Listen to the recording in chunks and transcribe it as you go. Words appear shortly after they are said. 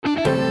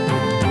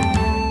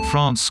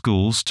France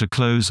schools to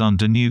close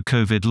under new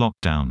COVID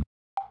lockdown.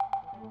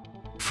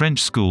 French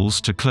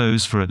schools to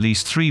close for at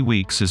least 3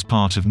 weeks as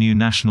part of new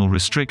national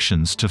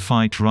restrictions to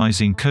fight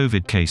rising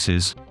COVID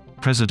cases,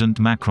 President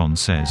Macron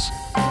says.